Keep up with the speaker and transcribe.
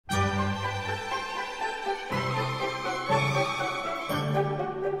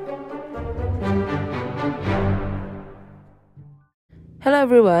Hello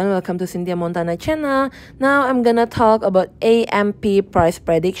everyone, welcome to Cynthia Montana channel. Now I'm gonna talk about AMP price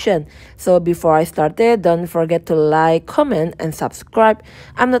prediction. So before I started, don't forget to like, comment, and subscribe.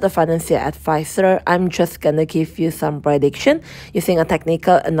 I'm not a financial advisor. I'm just gonna give you some prediction using a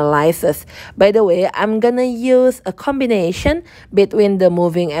technical analysis. By the way, I'm gonna use a combination between the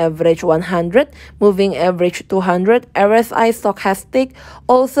moving average 100, moving average 200, RSI stochastic,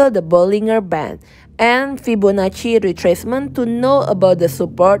 also the Bollinger Band, and Fibonacci retracement to know about the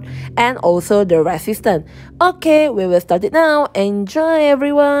support and also the resistance. Okay, we will start it now. Enjoy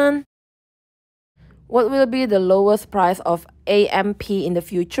everyone! What will be the lowest price of AMP in the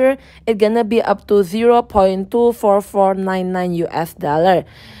future? It's gonna be up to 0.24499 US dollar.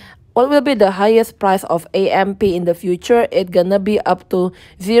 What will be the highest price of AMP in the future? It's gonna be up to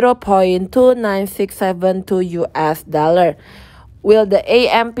 0.29672 US dollar. Will the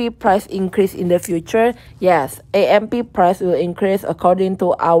AMP price increase in the future? Yes, AMP price will increase according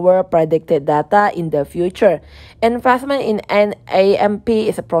to our predicted data in the future. Investment in an AMP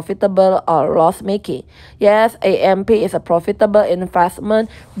is profitable or loss-making. Yes, AMP is a profitable investment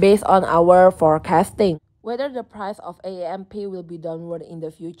based on our forecasting. Whether the price of AMP will be downward in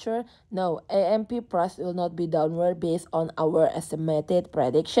the future? No, AMP price will not be downward based on our estimated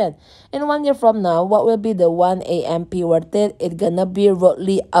prediction. In 1 year from now, what will be the one AMP worth it? It's gonna be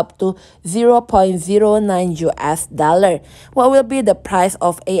roughly up to 0.09 US dollar. What will be the price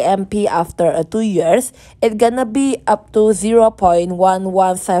of AMP after 2 years? It's gonna be up to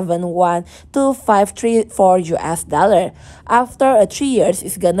 0.1171234 US dollar. After 3 years,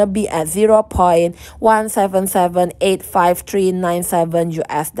 it's gonna be at 0.1778539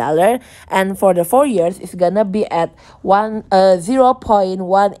 US dollar, and for the 4 years it's gonna be at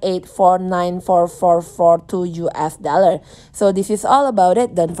 0.1849442 US dollar. So this is all about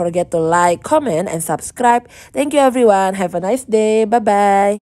it. Don't forget to like, comment, and subscribe. Thank you everyone. Have a nice day. Bye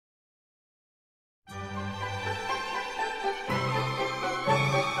bye.